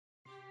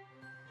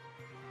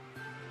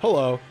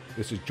Hello,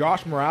 this is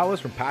Josh Morales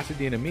from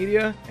Pasadena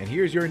Media, and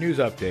here's your news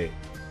update.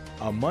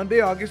 On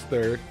Monday, August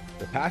 3rd,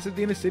 the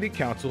Pasadena City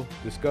Council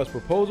discussed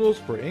proposals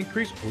for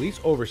increased police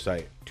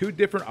oversight. Two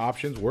different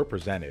options were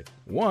presented.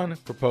 One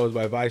proposed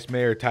by Vice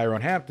Mayor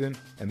Tyrone Hampton,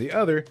 and the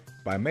other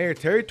by Mayor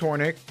Terry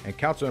Tornick and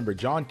Councilmember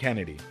John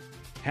Kennedy.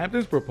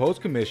 Hampton's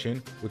proposed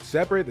commission would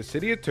separate the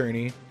city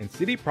attorney and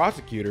city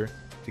prosecutor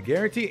to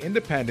guarantee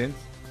independence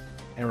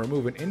and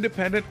remove an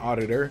independent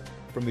auditor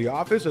from the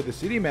office of the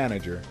city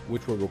manager,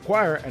 which would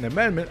require an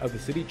amendment of the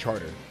city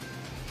charter.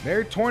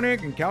 Mayor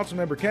Tornick and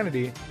Councilmember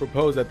Kennedy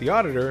proposed that the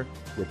auditor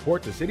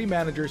report to City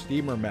Manager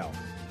Steve Mermel.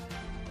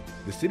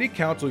 The City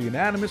Council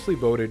unanimously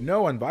voted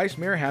no on Vice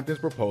Mayor Hampton's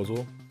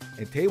proposal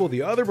and tabled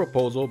the other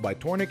proposal by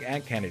Tornick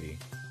and Kennedy.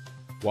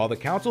 While the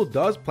Council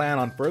does plan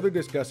on further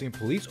discussing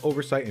police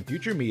oversight in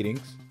future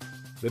meetings,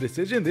 the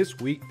decision this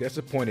week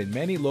disappointed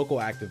many local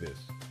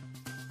activists.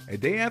 A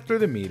day after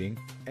the meeting,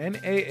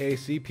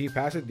 NAACP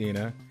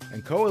Pasadena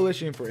and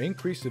Coalition for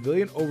Increased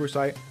Civilian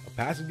Oversight of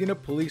Pasadena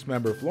Police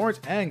member Florence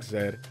Ang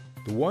said,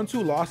 "The ones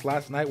who lost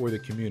last night were the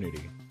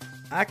community."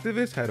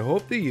 Activists had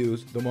hoped to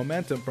use the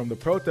momentum from the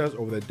protests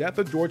over the death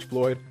of George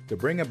Floyd to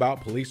bring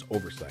about police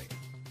oversight.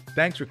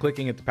 Thanks for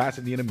clicking into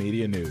Pasadena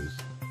Media News.